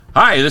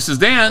Hi, this is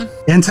Dan.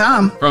 And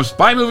Tom. From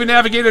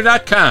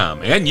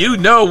SpyMovieNavigator.com. And you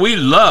know we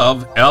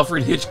love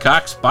Alfred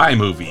Hitchcock spy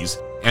movies,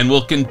 and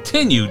we'll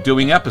continue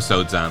doing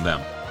episodes on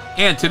them.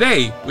 And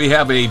today, we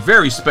have a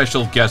very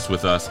special guest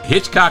with us,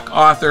 Hitchcock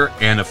author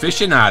and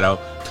aficionado,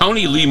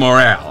 Tony Lee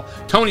Morale.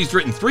 Tony's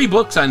written 3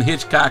 books on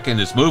Hitchcock and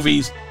his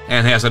movies,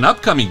 and has an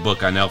upcoming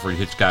book on Alfred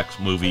Hitchcock's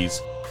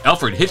movies,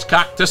 Alfred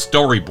Hitchcock to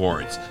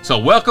Storyboards. So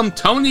welcome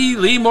Tony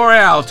Lee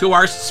Morale to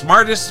our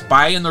Smartest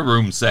Spy in the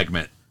Room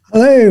segment.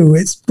 Hello,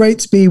 it's great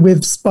to be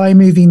with Spy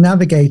Movie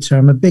Navigator.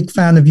 I'm a big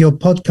fan of your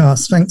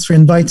podcast. Thanks for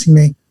inviting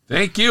me.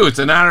 Thank you. It's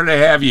an honor to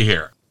have you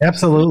here.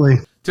 Absolutely.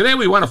 Today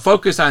we want to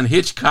focus on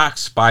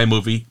Hitchcock's spy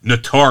movie,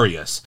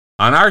 Notorious.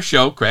 On our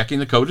show, Cracking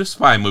the Code of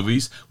Spy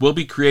Movies, we'll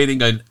be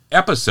creating an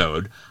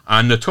episode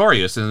on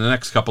Notorious in the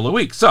next couple of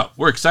weeks. So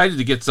we're excited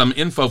to get some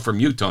info from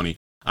you, Tony,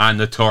 on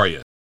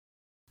Notorious.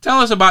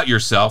 Tell us about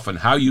yourself and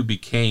how you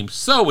became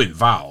so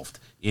involved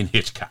in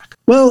Hitchcock.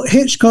 Well,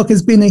 Hitchcock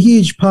has been a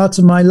huge part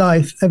of my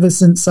life ever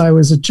since I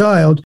was a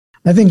child.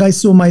 I think I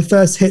saw my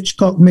first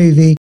Hitchcock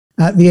movie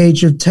at the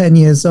age of 10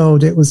 years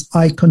old. It was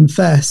I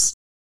Confess.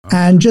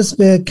 And just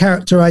the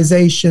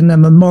characterization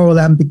and the moral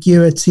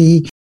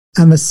ambiguity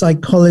and the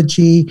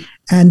psychology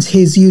and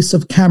his use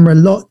of camera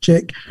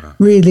logic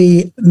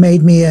really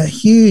made me a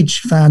huge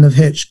fan of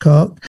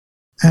Hitchcock.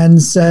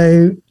 And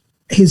so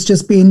he's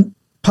just been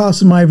part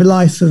of my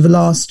life for the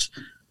last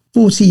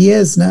 40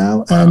 years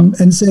now.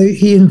 And so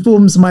he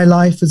informs my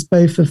life as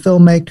both a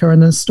filmmaker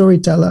and a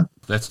storyteller.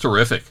 That's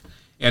terrific.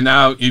 And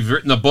now you've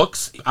written the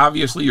books.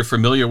 Obviously, you're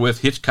familiar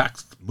with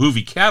Hitchcock's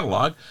movie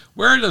catalog.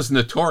 Where does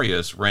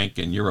Notorious rank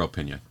in your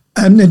opinion?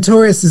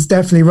 Notorious is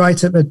definitely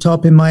right at the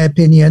top, in my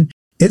opinion.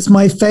 It's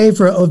my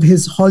favorite of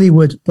his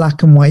Hollywood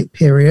black and white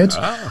period.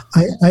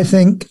 I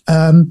think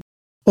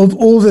of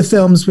all the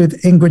films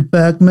with Ingrid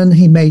Bergman,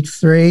 he made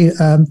 3.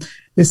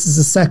 This is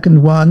the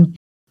second one.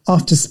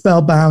 After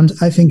Spellbound,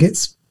 I think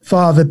it's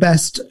far the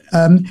best.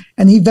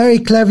 And he very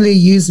cleverly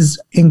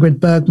uses Ingrid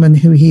Bergman,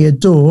 who he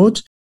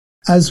adored,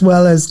 as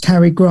well as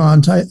Cary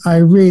Grant. I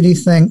really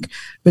think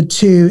the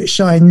two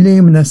shine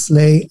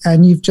luminously,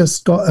 and you've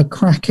just got a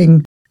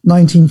cracking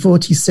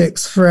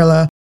 1946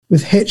 thriller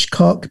with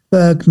Hitchcock,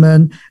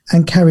 Bergman,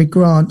 and Cary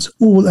Grant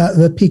all at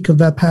the peak of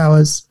their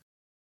powers.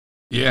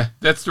 Yeah,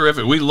 that's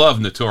terrific. We love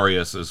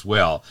Notorious as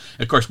well.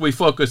 Of course, we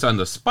focus on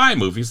the spy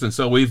movies, and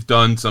so we've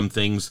done some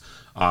things,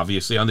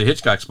 obviously, on the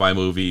Hitchcock spy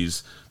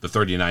movies, The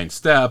 39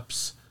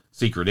 Steps,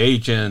 Secret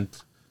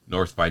Agent,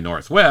 North by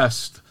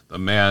Northwest, The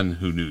Man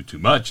Who Knew Too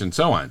Much, and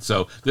so on.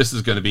 So this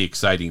is going to be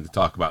exciting to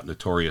talk about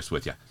Notorious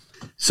with you.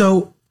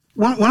 So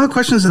one of the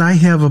questions that I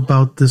have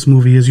about this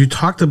movie is you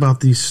talked about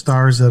these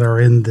stars that are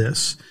in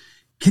this.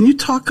 Can you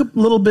talk a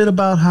little bit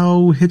about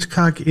how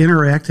Hitchcock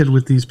interacted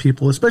with these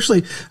people?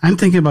 Especially, I'm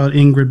thinking about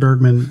Ingrid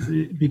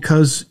Bergman,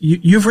 because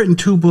you've written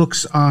 2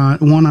 books,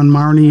 one on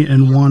Marnie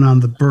and one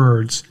on the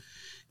Birds.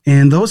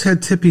 And those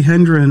had Tippi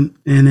Hedren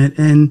in it,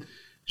 and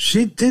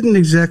she didn't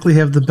exactly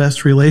have the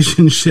best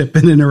relationship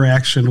and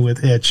interaction with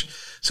Hitch.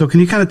 So can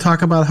you kind of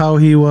talk about how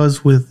he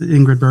was with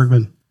Ingrid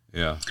Bergman?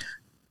 Yeah.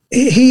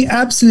 He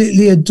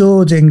absolutely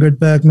adored Ingrid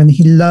Bergman.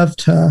 He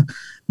loved her.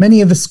 Many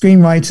of the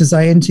screenwriters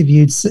I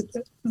interviewed,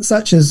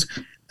 such as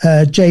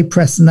J.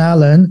 Preston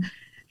Allen,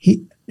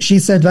 she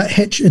said that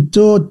Hitch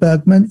adored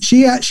Bergman.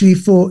 She actually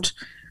thought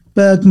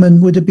Bergman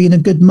would have been a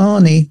good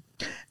Marnie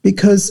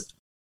because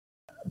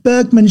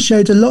Bergman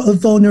showed a lot of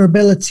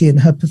vulnerability in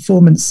her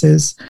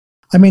performances.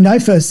 I mean, I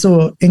first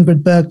saw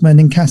Ingrid Bergman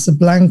in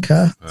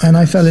Casablanca, and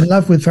I fell in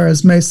love with her,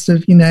 as most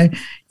of,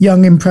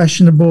 young,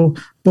 impressionable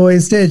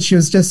boys did. She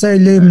was just so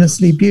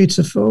luminously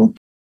beautiful.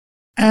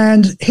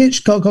 And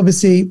Hitchcock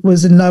obviously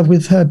was in love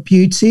with her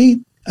beauty.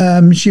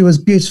 She was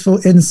beautiful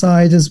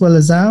inside as well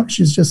as out.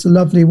 She was just a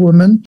lovely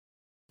woman.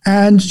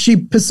 And she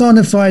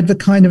personified the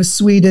kind of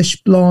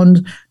Swedish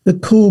blonde, the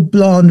cool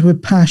blonde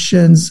with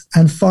passions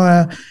and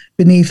fire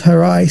beneath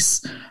her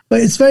ice.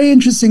 But it's very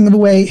interesting the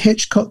way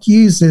Hitchcock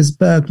uses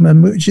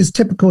Bergman, which is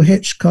typical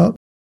Hitchcock.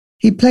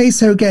 He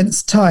plays her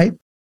against type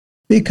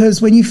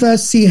because when you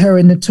first see her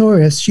in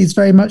Notorious, she's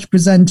very much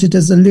presented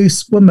as a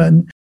loose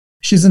woman.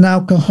 She's an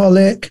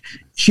alcoholic.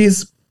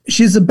 She's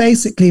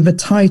basically the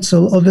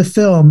title of the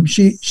film.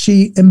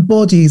 She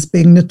embodies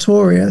being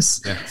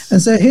notorious. Yes.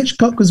 And so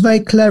Hitchcock was very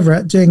clever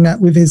at doing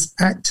that with his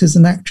actors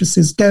and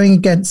actresses, going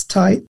against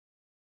type.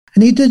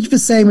 And he did the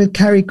same with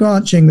Cary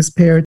Grant during this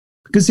period,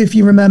 because if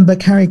you remember,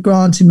 Cary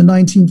Grant in the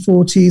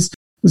 1940s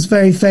was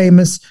very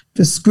famous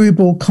for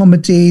screwball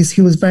comedies.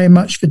 He was very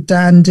much the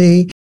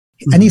dandy.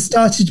 Mm-hmm. And he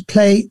started to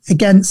play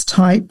against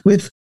type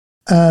with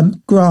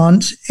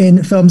Grant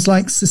in films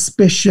like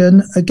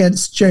Suspicion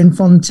against Joan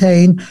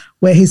Fontaine,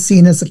 where he's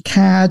seen as a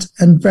cad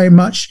and very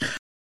much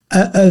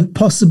a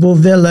possible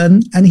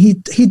villain. And he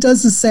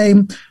does the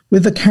same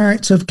with the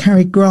character of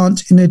Cary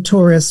Grant in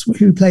Notorious,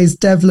 who plays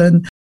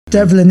Devlin.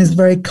 Devlin is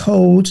very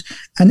cold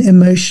and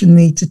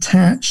emotionally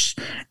detached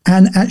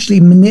and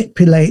actually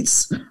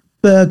manipulates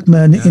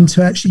Bergman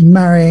into actually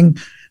marrying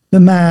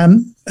the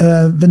man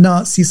the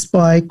Nazi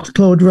spy,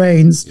 Claude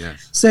Rains.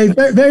 Yes. So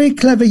very, very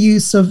clever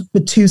use of the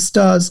two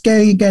stars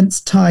going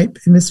against type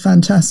in this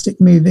fantastic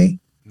movie.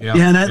 Yeah,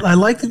 and I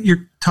like that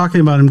you're talking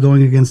about him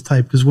going against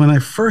type, because when I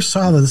first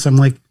saw this, I'm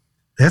like,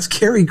 that's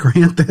Cary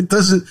Grant.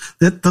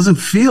 That doesn't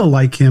feel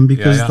like him,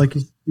 because like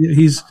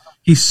he's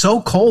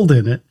so cold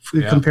in it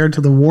compared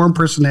to the warm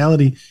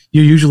personality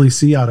you usually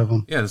see out of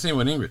him. Yeah, the same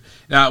with Ingrid.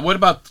 Now, what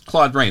about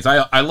Claude Rains?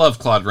 I love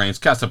Claude Rains.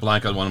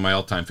 Casablanca, one of my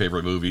all-time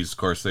favorite movies. Of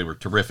course, they were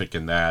terrific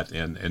in that,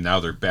 and now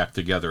they're back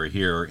together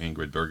here,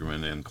 Ingrid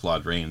Bergman and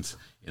Claude Rains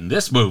in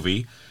this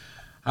movie.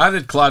 How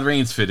did Claude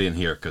Rains fit in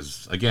here?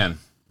 Because, again,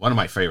 one of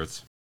my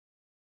favorites.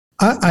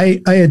 I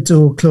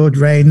adore Claude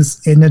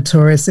Rains in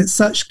Notorious. It's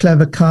such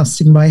clever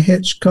casting by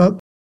Hitchcock.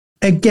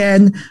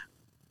 Again,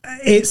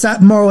 it's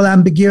that moral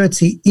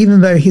ambiguity.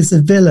 Even though he's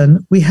a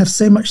villain, we have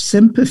so much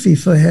sympathy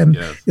for him,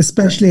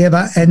 especially at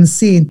that end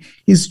scene.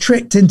 He's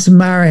tricked into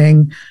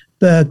marrying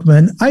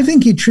Bergman. I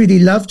think he truly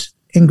loved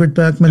Ingrid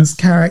Bergman's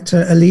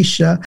character,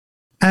 Alicia,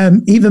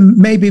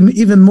 maybe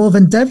even more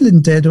than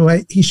Devlin did,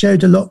 or he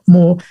showed a lot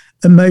more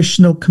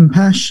emotional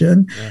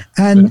compassion.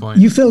 And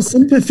you feel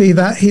sympathy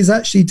that he's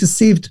actually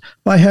deceived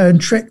by her and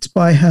tricked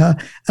by her.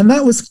 And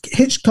that was,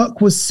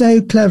 Hitchcock was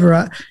so clever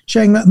at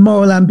showing that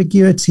moral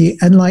ambiguity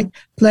and like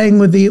playing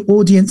with the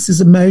audience's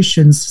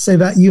emotions so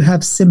that you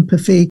have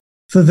sympathy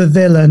for the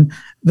villain.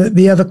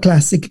 The other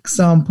classic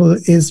example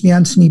is the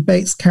Anthony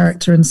Bates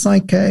character in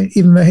Psycho.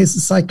 Even though he's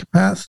a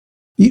psychopath,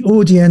 the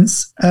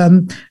audience,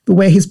 the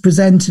way he's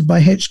presented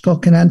by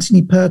Hitchcock and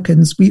Anthony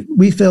Perkins,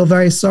 we feel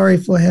very sorry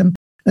for him.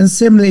 And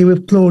similarly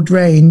with Claude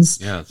Rains,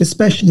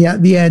 especially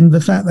at the end, the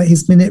fact that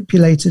he's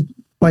manipulated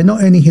by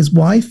not only his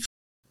wife,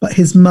 but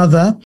his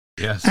mother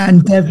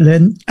and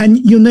Devlin. And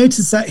you'll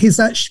notice that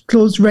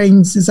Claude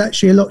Rains is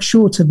actually a lot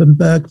shorter than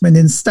Bergman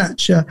in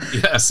stature.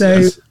 It's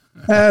a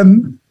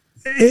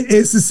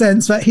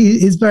sense that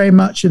he is very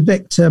much a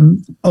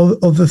victim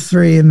of the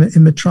three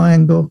in the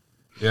triangle.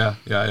 Yeah.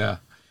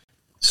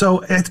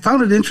 So I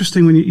found it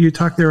interesting when you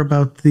talked there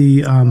about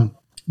the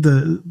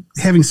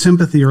having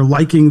sympathy or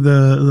liking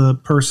the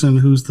person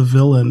who's the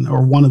villain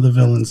or one of the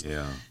villains.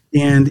 Yeah.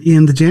 And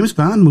in the James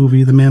Bond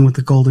movie, The Man with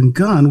the Golden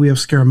Gun, we have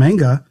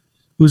Scaramanga,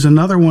 who's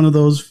another one of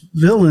those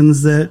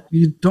villains that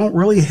you don't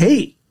really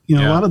hate. A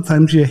lot of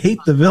times you hate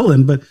the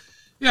villain, but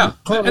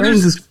Claude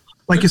Rains is,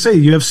 like you say,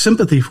 you have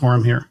sympathy for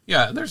him here.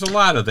 Yeah, there's a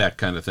lot of that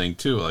kind of thing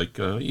too. Like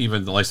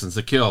even The License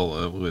to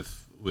Kill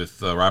with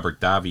Robert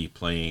Davi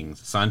playing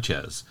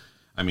Sanchez.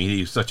 I mean,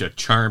 he's such a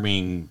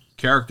charming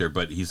character,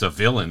 but he's a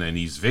villain and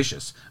he's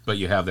vicious. But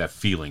you have that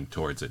feeling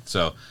towards it,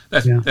 so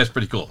that's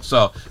pretty cool.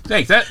 So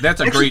thanks.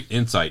 That's a great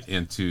insight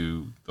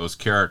into those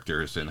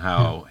characters and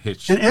how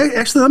Hitch. And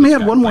actually, let me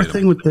add one more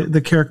thing with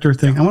the character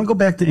thing. I want to go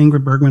back to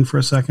Ingrid Bergman for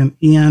a second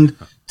and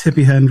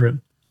Tippi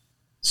Hedren.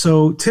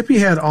 So Tippi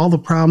had all the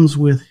problems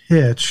with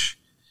Hitch.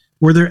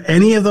 Were there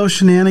any of those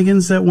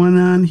shenanigans that went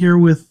on here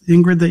with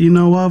Ingrid that you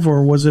know of,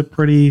 or was it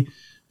played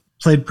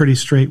pretty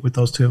straight with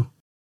those two?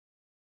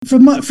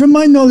 From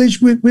my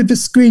knowledge with the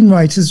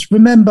screenwriters,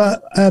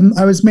 remember,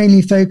 I was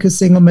mainly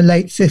focusing on the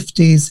late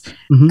 50s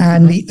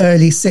and the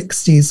early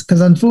 60s, because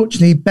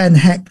unfortunately Ben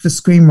Heck, the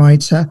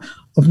screenwriter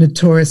of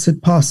Notorious,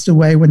 had passed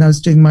away when I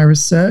was doing my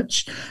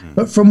research.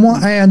 But from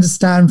what I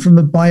understand from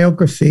the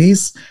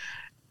biographies,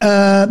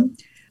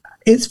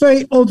 it's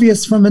very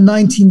obvious from the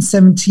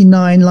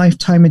 1979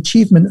 Lifetime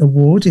Achievement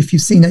Award. If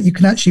you've seen it, you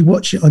can actually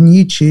watch it on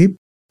YouTube.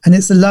 And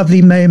it's a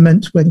lovely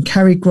moment when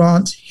Cary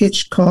Grant,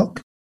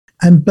 Hitchcock,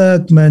 and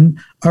Bergman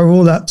are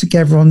all up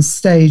together on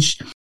stage,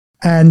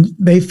 and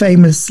they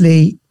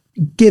famously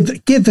give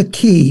a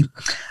key.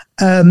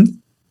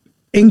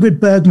 Ingrid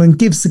Bergman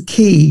gives a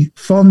key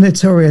from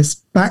Notorious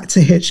back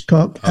to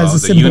Hitchcock as a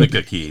symbol. The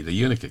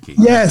Unica key.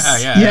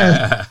 Yes.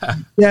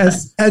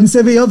 And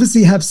so they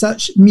obviously have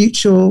such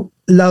mutual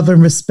love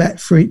and respect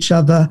for each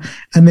other,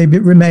 and they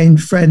remain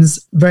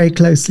friends very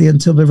closely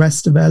until the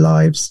rest of their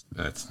lives.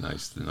 That's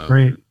nice to know.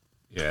 Great.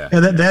 Yeah.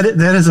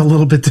 That is a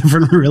little bit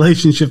different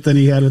relationship than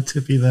he had with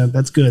Tippi then.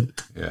 That's good.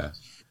 Yeah.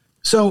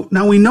 So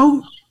now we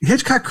know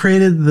Hitchcock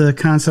created the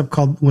concept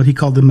called what he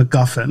called the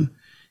MacGuffin.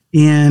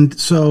 And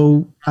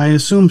so I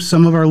assume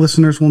some of our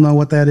listeners will know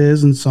what that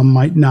is and some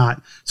might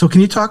not. So can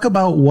you talk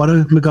about what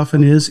a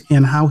MacGuffin is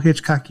and how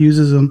Hitchcock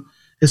uses them,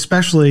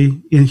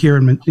 especially in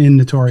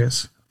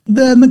Notorious?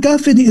 The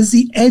MacGuffin is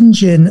the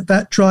engine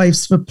that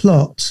drives the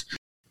plot.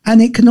 And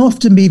it can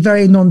often be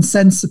very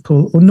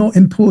nonsensical or not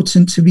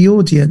important to the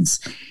audience.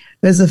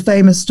 There's a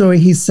famous story,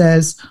 he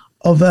says,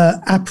 of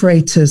an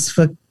apparatus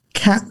for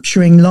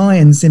capturing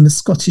lions in the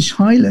Scottish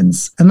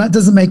Highlands. And that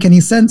doesn't make any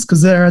sense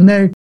because there are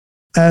no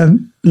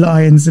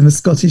lions in the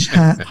Scottish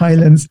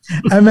Highlands.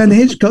 And then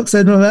Hitchcock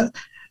said, well,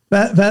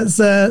 that's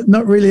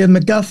not really a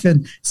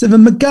MacGuffin. So the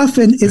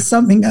MacGuffin is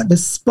something that the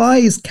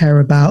spies care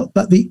about,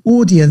 but the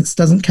audience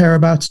doesn't care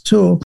about at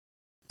all.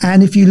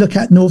 And if you look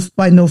at North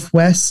by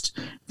Northwest,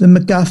 the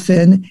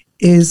MacGuffin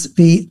is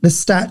the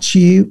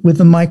statue with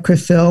the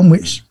microfilm,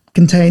 which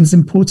contains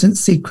important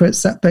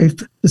secrets that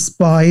both the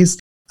spies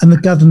and the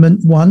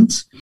government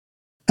want.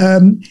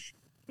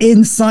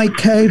 In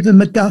Psycho, the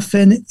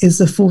MacGuffin is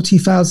the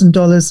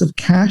 $40,000 of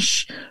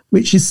cash,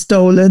 which is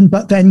stolen,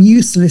 but then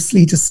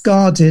uselessly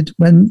discarded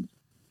when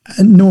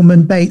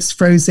Norman Bates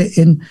throws it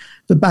in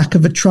the back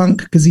of a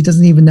trunk because he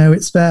doesn't even know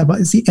it's there, but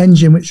it's the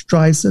engine which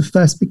drives the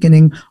first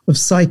beginning of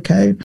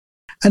Psycho.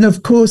 And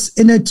of course,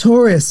 in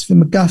Notorious, the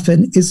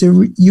MacGuffin is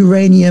a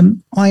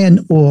uranium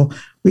iron ore,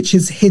 which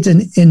is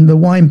hidden in the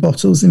wine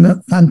bottles in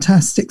a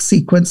fantastic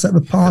sequence at the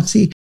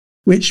party,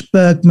 which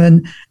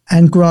Bergman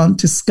and Grant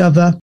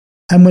discover.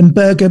 And when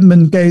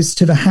Bergman goes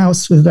to the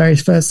house for the very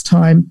first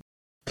time,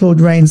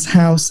 Claude Rains'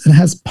 house, and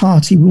has a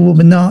party with all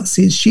the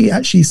Nazis, she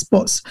actually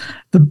spots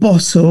the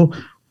bottle,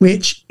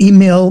 which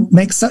Emil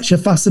makes such a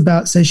fuss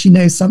about, so she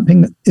knows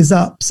something is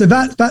up. So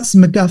that's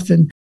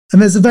MacGuffin.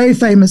 And there's a very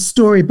famous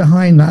story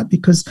behind that,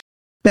 because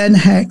Ben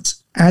Hecht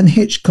and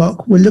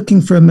Hitchcock were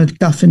looking for a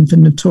MacGuffin for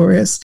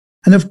Notorious.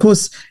 And of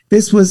course,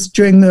 this was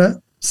during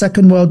the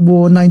Second World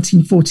War,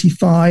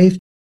 1945.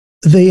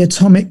 The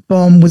atomic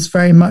bomb was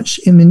very much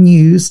in the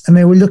news, and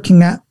they were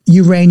looking at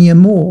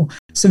uranium ore.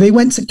 So they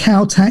went to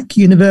Caltech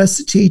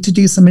University to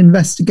do some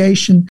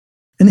investigation.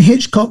 And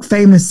Hitchcock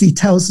famously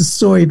tells the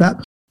story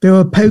that they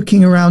were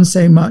poking around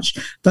so much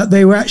that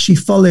they were actually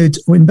followed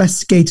or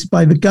investigated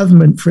by the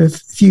government for a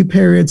few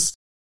periods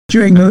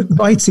during the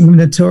writing of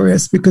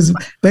Notorious, because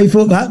they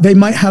thought that they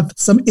might have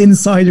some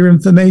insider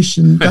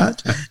information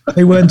that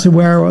they weren't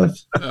aware of.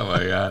 Oh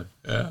my God.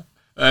 Yeah.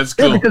 That's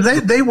cool. Yeah,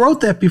 because they wrote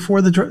that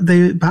before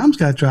the bombs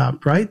got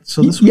dropped, right?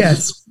 So this was,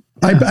 yes,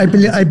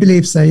 I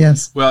believe so.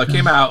 Yes. Well, it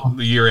came out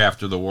the year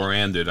after the war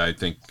ended, I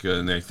think,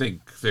 and I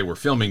think they were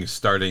filming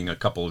starting a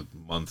couple of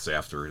months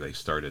after they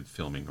started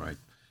filming, right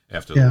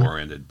after the war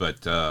ended.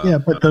 But I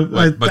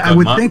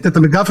would think that the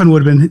MacGuffin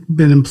would have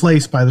been in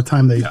place by the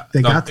time they got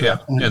to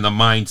that point. And the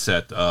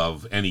mindset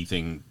of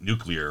anything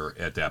nuclear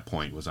at that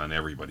point was on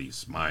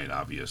everybody's mind,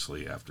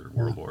 obviously, after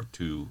World War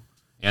II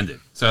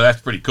ended. So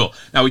that's pretty cool.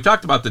 Now, we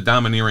talked about the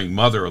domineering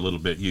mother a little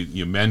bit.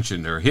 You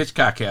mentioned her.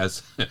 Hitchcock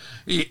has,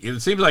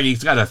 it seems like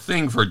he's got a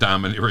thing for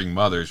domineering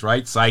mothers,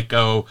 right?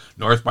 Psycho,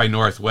 North by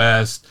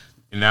Northwest,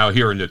 and now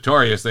here in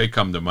Notorious, they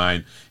come to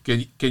mind.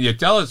 Can you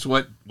tell us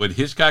what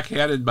Hitchcock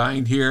had in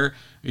mind here?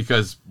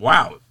 Because,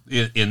 wow,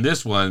 in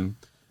this one,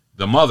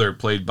 the mother,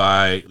 played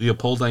by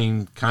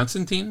Leopoldine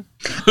Constantine.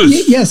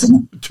 Yes,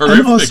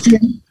 terrific. An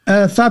Austrian,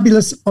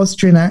 fabulous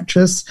Austrian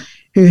actress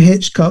who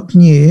Hitchcock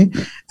knew.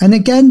 And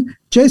again,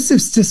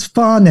 Joseph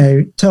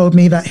Stefano told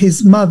me that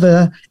his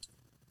mother,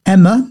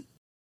 Emma,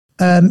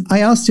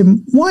 I asked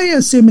him, why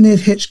are so many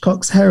of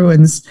Hitchcock's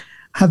heroines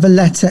have a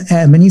letter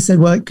M? And he said,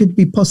 well, it could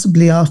be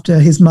possibly after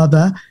his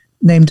mother,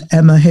 named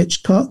Emma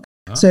Hitchcock.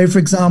 Oh. So, for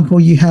example,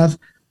 you have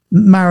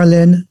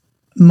Marilyn,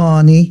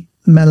 Marnie,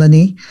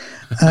 Melanie.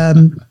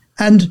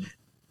 And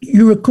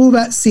you recall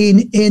that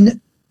scene in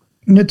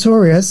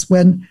Notorious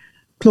when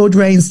Claude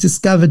Rains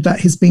discovered that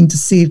he's being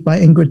deceived by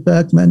Ingrid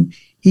Bergman.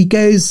 He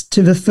goes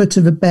to the foot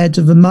of the bed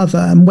of the mother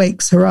and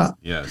wakes her up.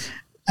 Yes.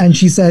 And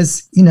she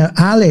says,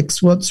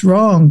 Alex, what's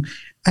wrong?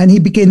 And he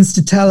begins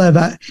to tell her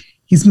that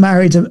he's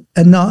married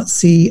a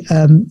Nazi,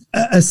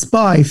 a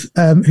spy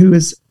who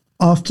was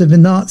after the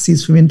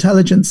Nazis from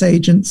intelligence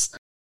agents.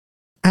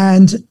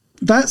 And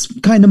that's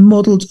kind of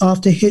modeled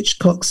after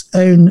Hitchcock's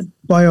own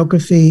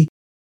biography.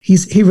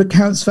 He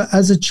recounts that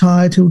as a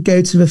child, he would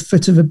go to the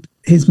foot of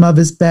his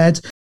mother's bed,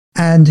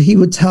 and he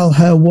would tell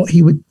her what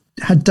he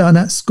had done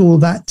at school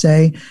that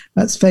day.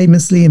 That's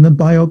famously in the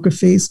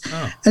biographies.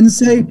 Oh. And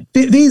so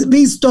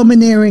these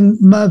domineering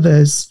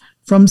mothers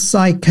from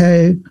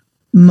Psycho,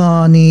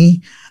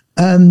 Marnie,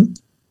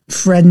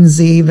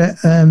 Frenzy,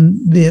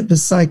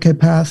 the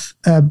psychopath,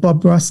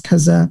 Bob Rusk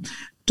has a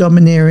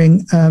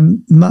domineering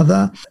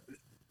mother.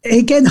 It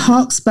again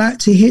harks back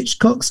to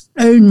Hitchcock's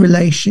own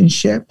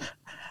relationship.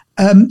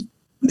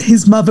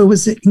 His mother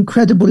was an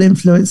incredible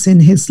influence in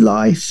his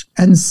life.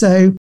 And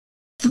so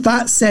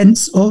that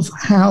sense of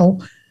how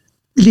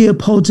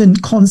Leopold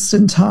and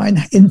Constantine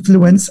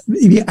influence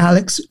the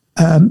Alex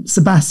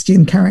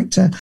Sebastian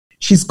character,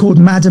 she's called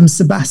Madame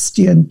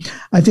Sebastian,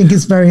 I think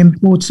is very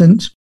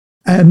important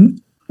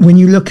when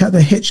you look at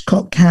the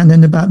Hitchcock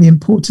canon about the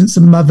importance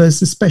of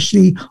mothers,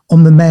 especially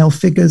on the male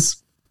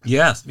figures.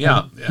 Yes,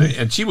 yeah,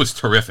 and she was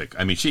terrific.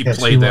 I mean, she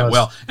played that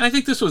well. And I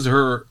think this was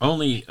her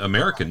only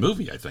American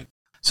movie, I think.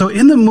 So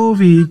in the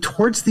movie,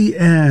 towards the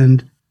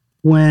end,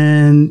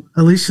 when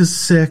Alicia's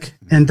sick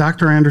and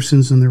Dr.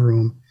 Anderson's in the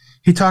room,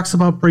 he talks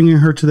about bringing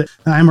her to the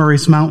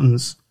Imaris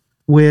Mountains,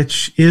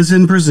 which is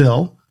in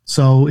Brazil.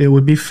 So it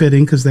would be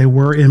fitting because they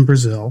were in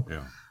Brazil.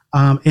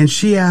 Yeah. And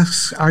she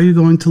asks, are you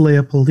going to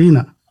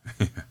Leopoldina,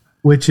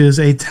 which is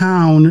a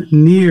town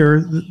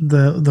near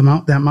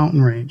that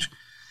mountain range.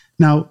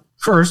 Now,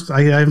 first,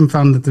 I haven't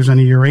found that there's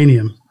any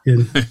uranium in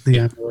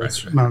the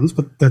Imaris Mountains,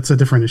 but that's a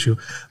different issue.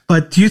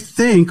 But do you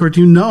think, or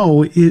do you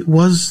know, it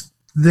was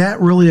that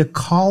really a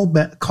call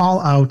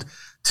out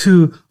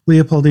to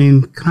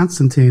Leopoldine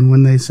Constantine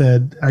when they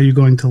said, are you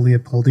going to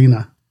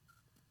Leopoldina,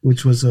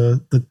 which was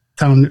the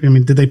town? I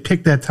mean, did they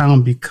pick that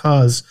town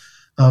because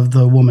of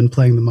the woman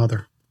playing the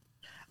mother?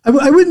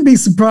 I wouldn't be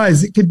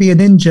surprised. It could be an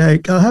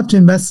in-joke. I'll have to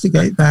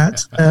investigate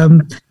that.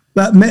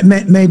 But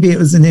maybe it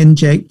was an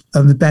in-joke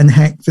of Ben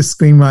Heck, the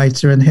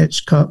screenwriter, and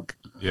Hitchcock.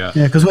 Yeah.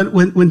 Yeah, because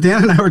when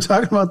Dan and I were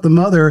talking about the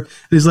mother,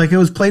 he's like, it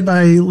was played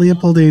by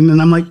Leopoldine.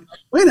 And I'm like,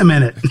 wait a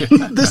minute.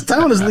 This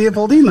town is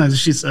Leopoldine, as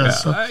she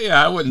says.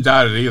 I wouldn't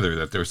doubt it either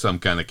that there's some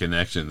kind of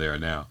connection there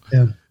now.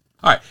 Yeah.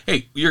 All right.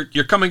 Hey,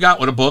 you're coming out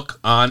with a book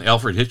on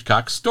Alfred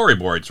Hitchcock's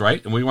storyboards,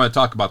 right? And we want to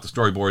talk about the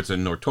storyboards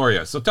in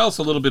Notorious. So tell us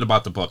a little bit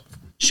about the book.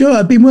 Sure.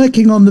 I've been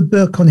working on the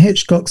book on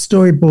Hitchcock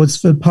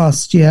storyboards for the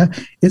past year.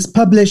 It's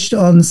published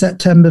on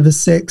September the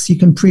 6th. You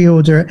can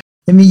pre-order it.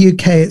 In the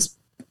UK,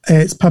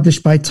 it's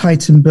published by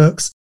Titan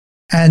Books.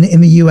 And in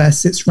the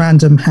US, it's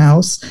Random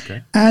House.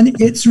 Okay. And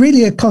it's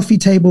really a coffee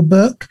table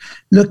book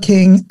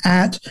looking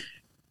at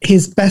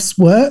his best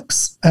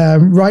works,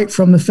 right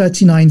from the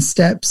 39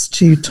 Steps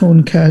to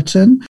Torn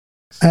Curtain.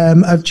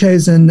 I've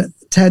chosen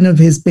 10 of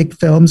his big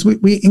films.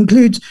 We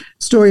include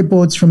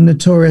storyboards from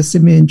Notorious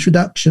in the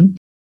introduction.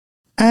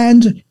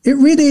 And it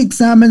really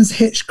examines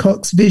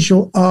Hitchcock's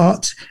visual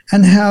art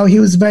and how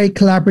he was very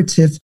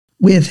collaborative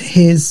with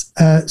his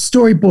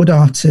storyboard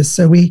artists.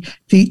 So we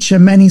feature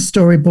many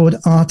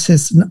storyboard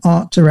artists and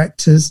art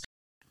directors,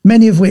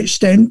 many of which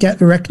don't get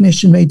the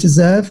recognition they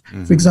deserve.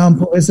 Mm-hmm. For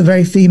example, there's a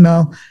very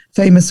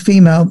famous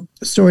female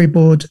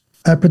storyboard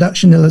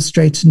production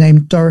illustrator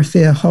named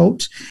Dorothea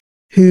Holt,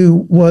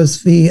 who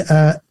was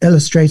the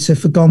illustrator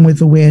for Gone with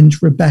the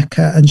Wind,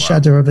 Rebecca, and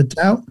Shadow of a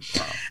Doubt.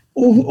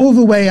 All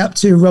the way up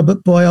to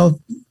Robert Boyle,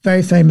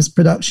 very famous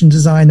production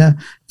designer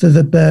for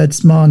The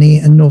Birds,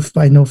 Marnie, and North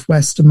by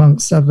Northwest,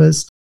 amongst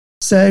others.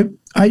 So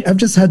I've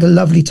just had a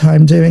lovely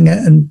time doing it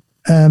and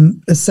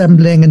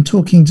assembling and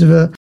talking to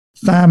the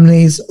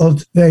families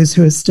of those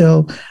who are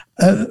still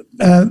of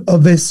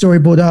the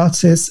storyboard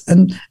artists.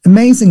 And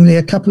amazingly,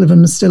 a couple of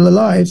them are still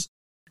alive.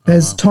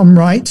 There's Tom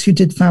Wright, who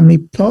did Family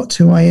Plot,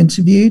 who I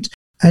interviewed,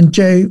 and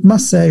Joe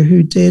Musso,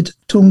 who did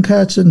Torn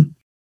Curtain.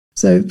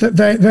 So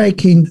very, very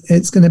keen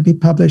it's going to be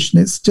published,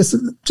 and it's just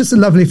a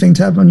lovely thing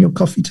to have on your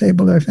coffee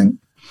table, I think.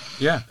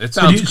 Yeah, it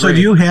sounds great. So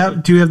do you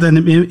have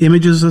the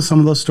images of some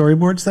of those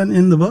storyboards then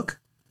in the book?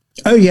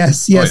 Oh,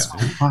 yes. Oh, yeah.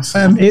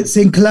 Awesome. It's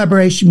in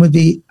collaboration with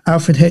the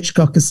Alfred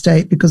Hitchcock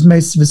estate, because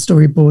most of the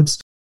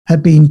storyboards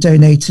have been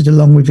donated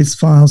along with his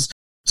files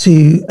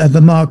to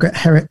the Margaret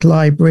Herrick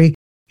Library,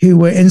 who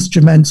were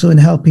instrumental in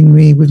helping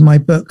me with my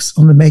books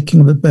on the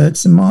making of The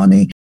Birds and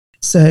Marnie.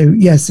 So,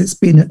 yes,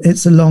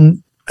 it's a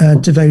long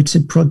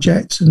devoted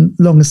project and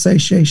long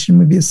association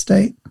with the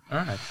estate. All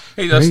right.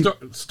 Hey, the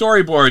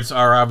storyboards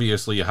are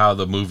obviously how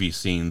the movie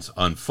scenes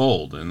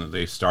unfold, and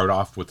they start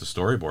off with the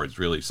storyboards,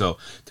 really. So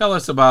tell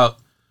us about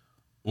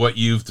what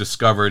you've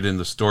discovered in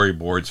the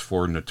storyboards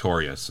for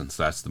Notorious, since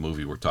that's the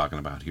movie we're talking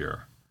about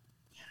here.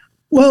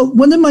 Well,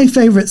 one of my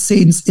favorite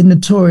scenes in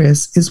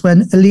Notorious is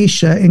when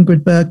Alicia,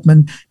 Ingrid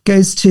Bergman,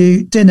 goes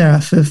to dinner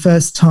for the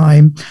first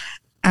time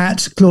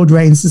at Claude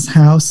Rains'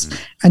 house.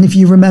 Mm. And if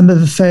you remember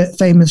the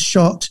famous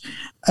shot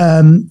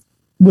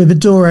where the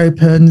door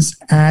opens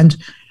and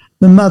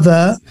the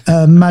mother,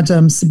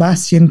 Madame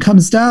Sebastian,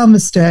 comes down the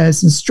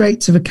stairs and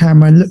straight to the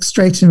camera and looks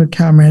straight in the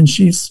camera, and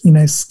she's,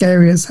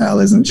 scary as hell,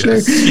 isn't she?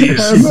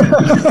 Yes.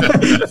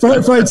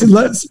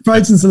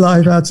 Frightens the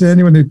life out of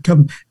anyone who'd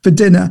come for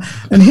dinner.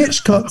 And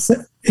Hitchcock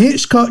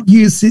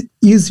used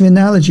the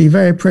analogy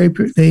very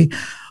appropriately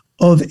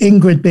of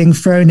Ingrid being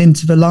thrown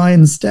into the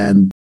lion's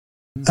den.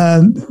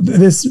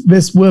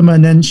 This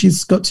woman, and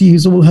she's got to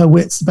use all her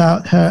wits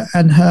about her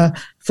and her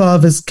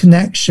father's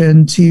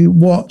connection to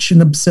watch and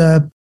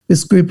observe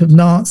this group of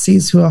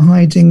Nazis who are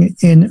hiding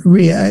in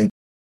Rio.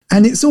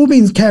 And it's all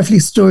been carefully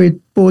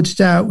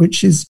storyboarded out,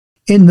 which is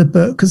in the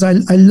book, because I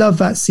love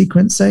that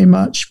sequence so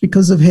much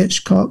because of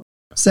Hitchcock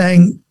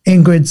saying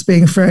Ingrid's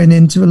being thrown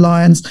into the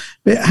lions.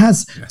 But it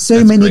has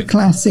so many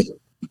classic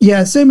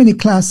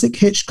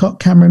Hitchcock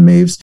camera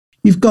moves.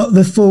 You've got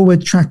the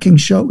forward tracking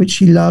shot, which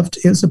he loved.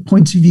 It was a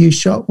point of view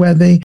shot where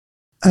the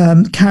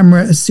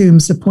camera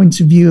assumes the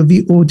point of view of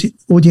the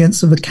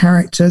audience of the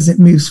character as it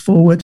moves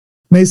forward.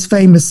 Most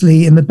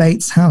famously in the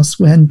Bates house,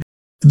 when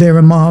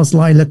Vera Miles'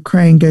 Lila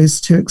Crane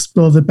goes to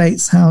explore the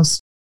Bates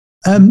house.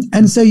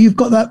 And so you've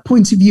got that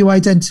point of view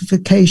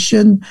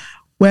identification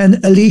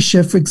when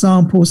Alicia, for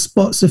example,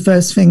 spots the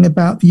first thing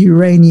about the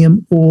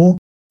uranium ore.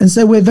 And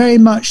so we're very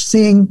much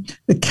seeing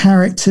the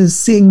characters,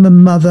 seeing the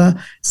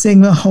mother, seeing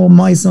the whole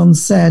mise en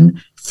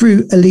scène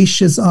through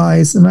Alicia's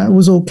eyes. And that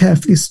was all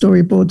carefully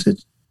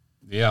storyboarded.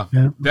 Yeah.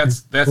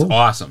 That's cool.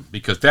 Awesome,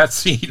 because that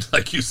scene,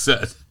 like you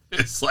said,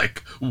 it's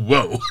like,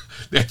 whoa,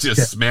 that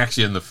just smacks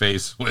you in the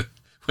face when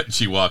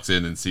she walks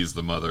in and sees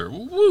the mother.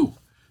 Woo!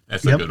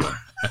 That's a good one.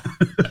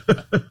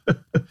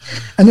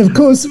 And of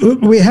course,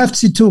 we have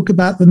to talk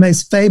about the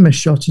most famous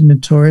shot in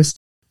Notorious,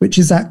 which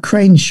is that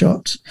crane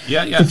shot.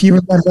 Yeah. If you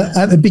remember,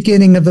 at the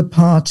beginning of the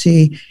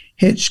party,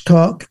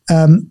 Hitchcock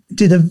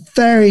did a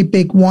very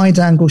big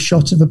wide-angle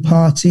shot of the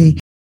party,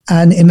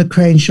 and in the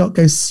crane shot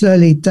goes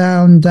slowly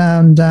down,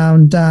 down,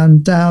 down,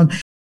 down, down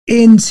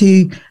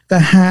into the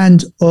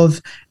hand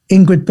of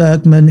Ingrid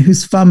Bergman,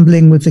 who's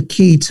fumbling with the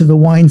key to the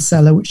wine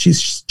cellar, which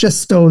she's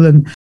just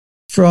stolen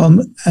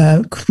from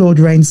Claude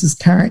Rains'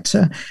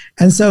 character.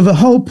 And so the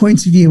whole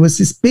point of view was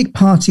this big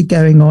party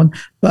going on,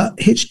 but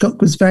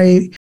Hitchcock was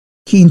very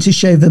keen to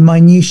show the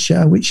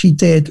minutiae, which he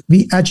did,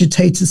 the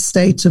agitated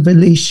state of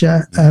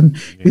Alicia,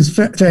 who's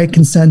very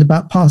concerned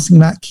about passing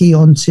that key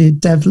on to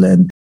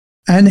Devlin.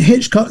 And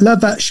Hitchcock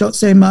loved that shot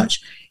so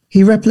much,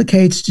 he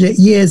replicated it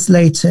years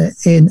later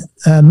in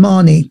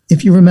Marnie.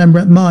 If you remember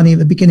at Marnie, at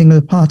the beginning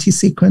of the party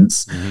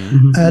sequence,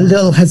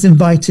 Lil has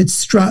invited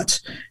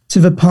Strutt to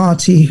the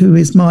party, who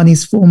is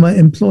Marnie's former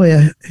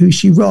employer, who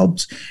she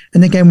robbed.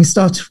 And again, we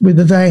start with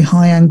a very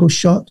high angle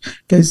shot,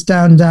 goes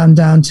down, down,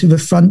 down to the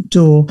front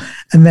door,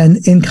 and then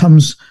in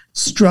comes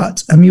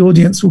Strutt, and the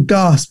audience will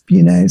gasp,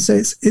 So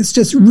it's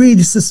just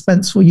really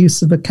suspenseful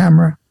use of the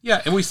camera.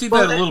 Yeah, and we see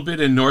that a little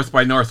bit in North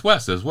by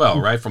Northwest as well,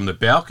 right? From the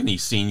balcony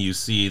scene, you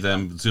see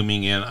them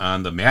zooming in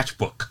on the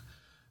matchbook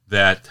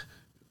that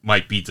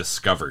might be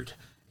discovered.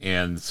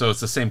 And so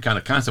it's the same kind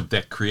of concept.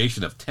 That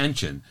creation of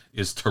tension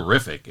is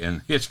terrific,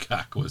 and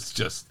Hitchcock was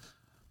just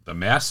the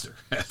master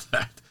at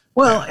that.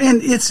 Well,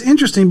 and it's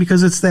interesting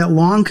because it's that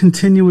long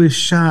continuous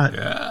shot.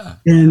 Yeah.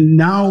 And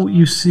now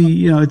you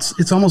see,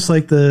 it's almost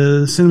like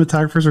the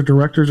cinematographers or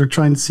directors are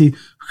trying to see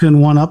who can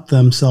one-up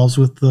themselves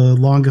with the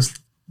longest,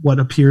 what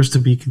appears to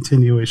be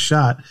continuous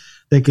shot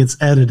that gets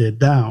edited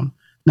down.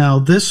 Now,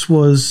 this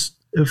was,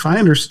 if I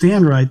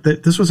understand right,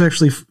 that this was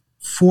actually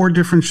 4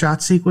 different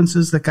shot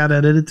sequences that got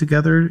edited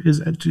together.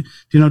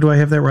 Do I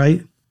have that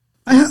right?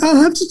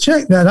 I'll have to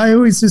check that. I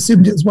always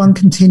assumed it was one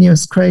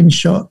continuous crane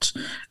shot.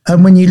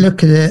 And when you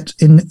look at it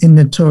in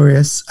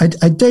Notorious, I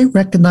don't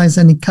recognize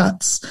any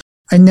cuts.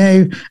 I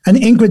know, and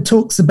Ingrid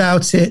talks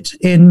about it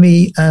in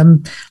the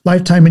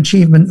Lifetime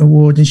Achievement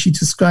Award, and she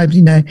described,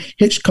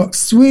 Hitchcock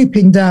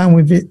swooping down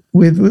with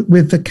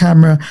the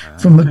camera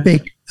from a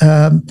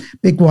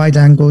big wide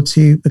angle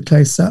to the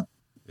close up.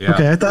 Yeah.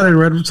 Okay, I thought I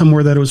read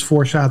somewhere that it was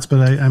 4 shots, but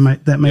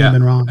that may have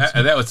been wrong.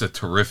 So. That was a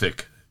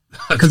terrific.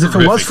 Because if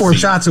it was 4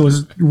 shots, it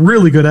was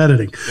really good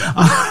editing.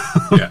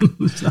 Yeah.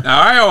 Now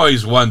I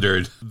always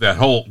wondered that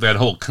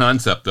whole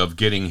concept of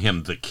getting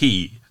him the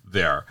key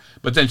there,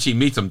 but then she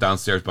meets him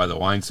downstairs by the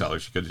wine cellar.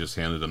 She could have just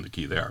handed him the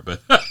key there,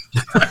 but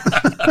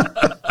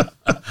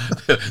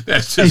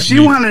that's just she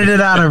wanted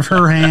it out of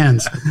her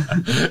hands.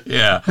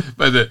 Yeah,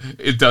 but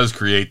it does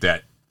create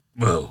that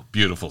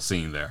beautiful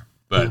scene there.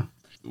 But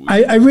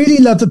I really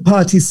love the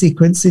party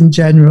sequence in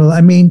general.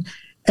 I mean,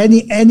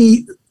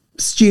 any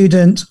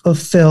student of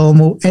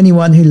film or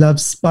anyone who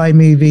loves spy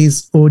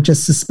movies or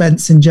just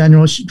suspense in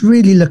general should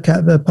really look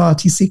at the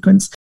party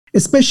sequence,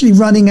 especially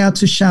running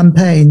out of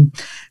champagne,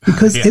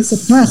 because Yes.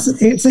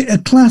 it's a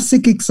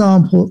classic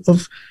example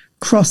of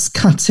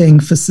cross-cutting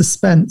for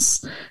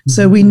suspense.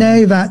 So we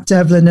know that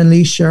Devlin and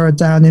Alicia are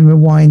down in the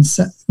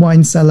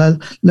wine cellar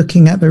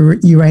looking at the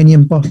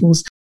uranium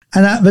bottles.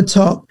 And at the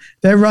top,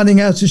 they're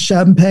running out of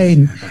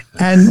champagne.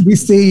 And we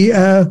see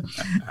the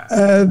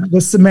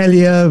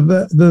sommelier,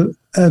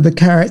 the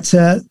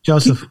character.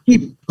 Joseph.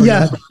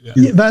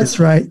 That's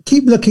right.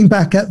 Keep looking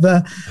back at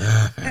the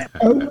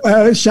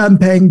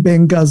champagne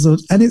being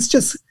guzzled. And it's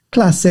just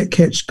classic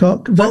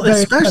Hitchcock. Well,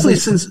 especially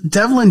since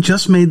Devlin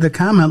just made the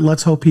comment,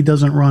 let's hope he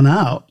doesn't run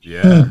out.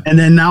 Yeah. And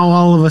then now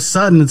all of a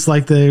sudden it's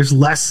like there's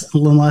less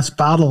and less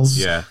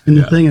bottles in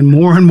the thing and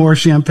more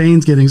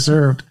champagne's getting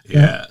served.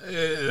 Yeah,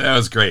 that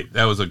was great.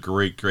 That was a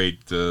great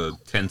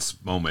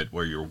tense moment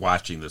where you're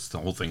watching the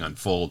whole thing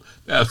unfold.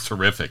 That was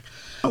terrific.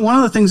 One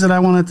of the things that I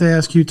wanted to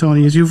ask you,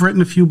 Tony, is you've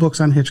written a few books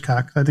on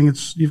Hitchcock. I think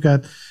you've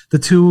got the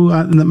 2,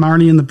 the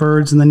Marnie and the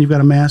Birds, and then you've got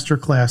a master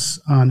class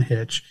on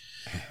Hitch.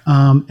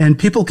 And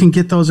people can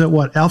get those at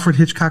what?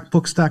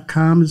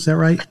 AlfredHitchcockBooks.com, is that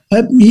right?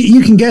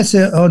 You can get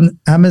it on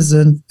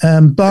Amazon,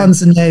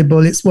 Barnes &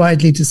 Noble. It's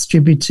widely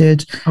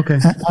distributed. Okay.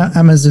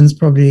 Amazon's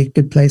probably a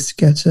good place to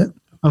get it.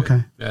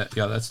 Okay.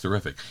 Yeah, that's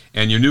terrific.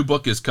 And your new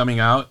book is coming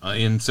out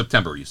in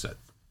September, you said?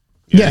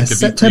 Yes,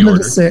 September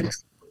the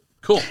 6th.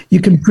 Cool. You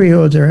can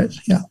pre-order it,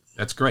 yeah.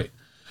 That's great.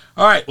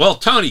 All right, well,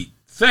 Tony,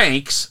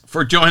 thanks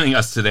for joining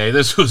us today.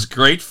 This was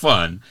great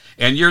fun,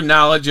 and your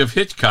knowledge of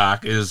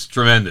Hitchcock is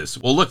tremendous.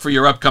 We'll look for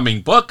your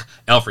upcoming book,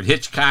 Alfred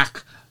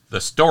Hitchcock, The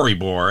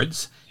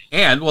Storyboards,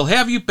 and we'll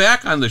have you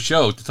back on the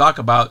show to talk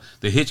about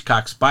the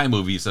Hitchcock spy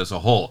movies as a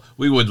whole.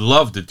 We would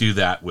love to do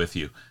that with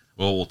you.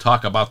 We'll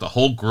talk about the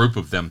whole group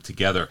of them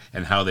together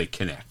and how they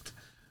connect.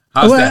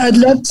 How's that? I'd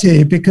love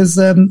to, because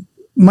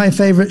my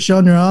favorite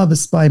genre are the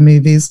spy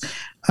movies.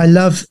 I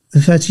love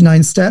the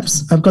 39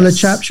 Steps. I've got a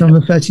chapter on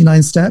the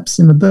 39 Steps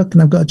in the book,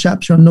 and I've got a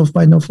chapter on North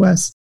by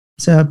Northwest.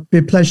 So it'd be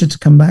a pleasure to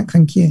come back.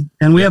 Thank you.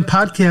 And we have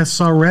podcasts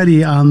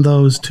already on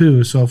those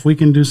too. So if we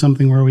can do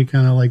something where we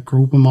kind of like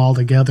group them all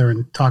together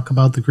and talk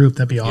about the group,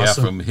 that'd be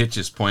awesome. Yeah, from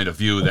Hitch's point of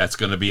view, that's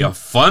going to be a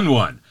fun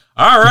one.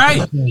 All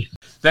right.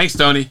 Thanks,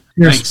 Tony.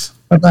 Cheers. Thanks.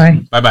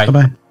 Bye-bye. Bye-bye.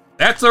 Bye-bye.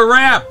 That's a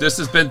wrap. This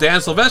has been Dan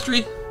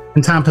Silvestri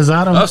And Tom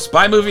Pizzato of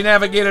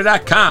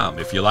SpyMovieNavigator.com.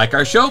 If you like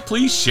our show,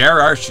 please share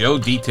our show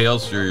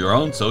details through your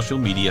own social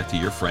media to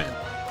your friend.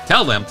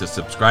 Tell them to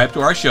subscribe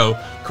to our show,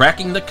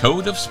 Cracking the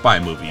Code of Spy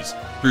Movies,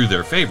 through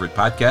their favorite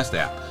podcast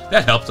app.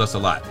 That helps us a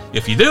lot.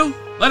 If you do,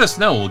 let us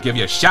know. We'll give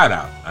you a shout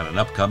out on an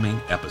upcoming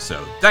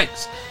episode.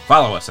 Thanks.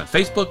 Follow us on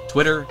Facebook,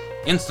 Twitter,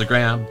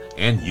 Instagram,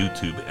 and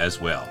YouTube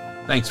as well.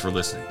 Thanks for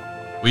listening.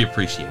 We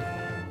appreciate it.